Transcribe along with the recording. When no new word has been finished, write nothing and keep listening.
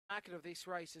market of this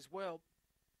race as well.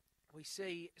 We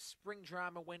see Spring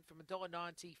Drama went from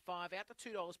 $1.95 out to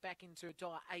 $2 back into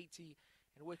 $1.80,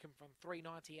 and Wickham from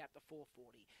 $3.90 out to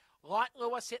 $4.40. Light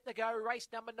Lure set to go. Race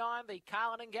number 9, the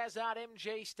Carlin and Gazard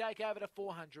MG stake over to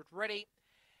 400. Ready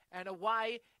and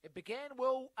away. It began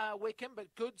well, Wickham,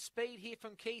 but good speed here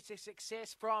from Key to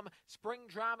Success from Spring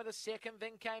Drama the second.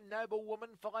 Then came Noble Woman,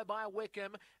 followed by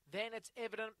Wickham. Then it's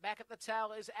Evident. Back at the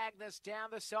tail is Agnes.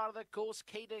 Down the side of the course,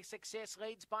 Key to Success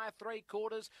leads by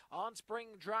 3/4 on Spring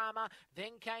Drama.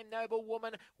 Then came Noble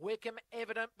Woman, Wickham,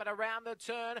 Evident, but around the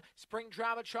turn, Spring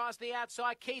Drama tries the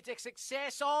outside. Key to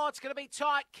Success. Oh, it's going to be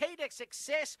tight. Key to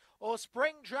Success or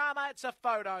Spring Drama. It's a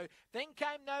photo. Then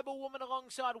came Noble Woman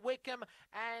alongside Wickham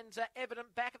and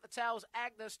Evident. Back at the tails,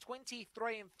 Agnes,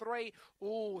 23-3.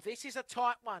 Oh, this is a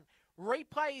tight one.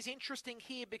 Replay is interesting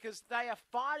here because they are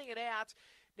fighting it out.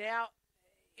 Now,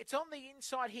 it's on the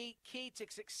inside here, Key to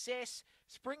Success.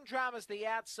 Spring Drama's the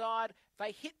outside.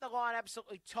 They hit the line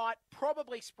absolutely tight.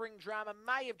 Probably Spring Drama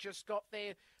may have just got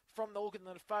there from the look of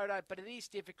the photo, but it is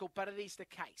difficult, but it is the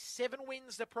case. 7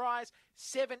 wins the prize.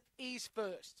 7 is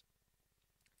first.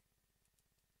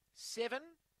 7,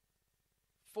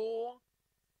 4,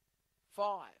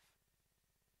 5.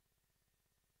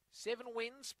 7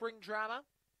 wins, Spring Drama.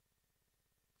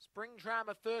 Spring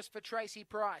Drama first for Tracy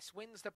Price. Wins the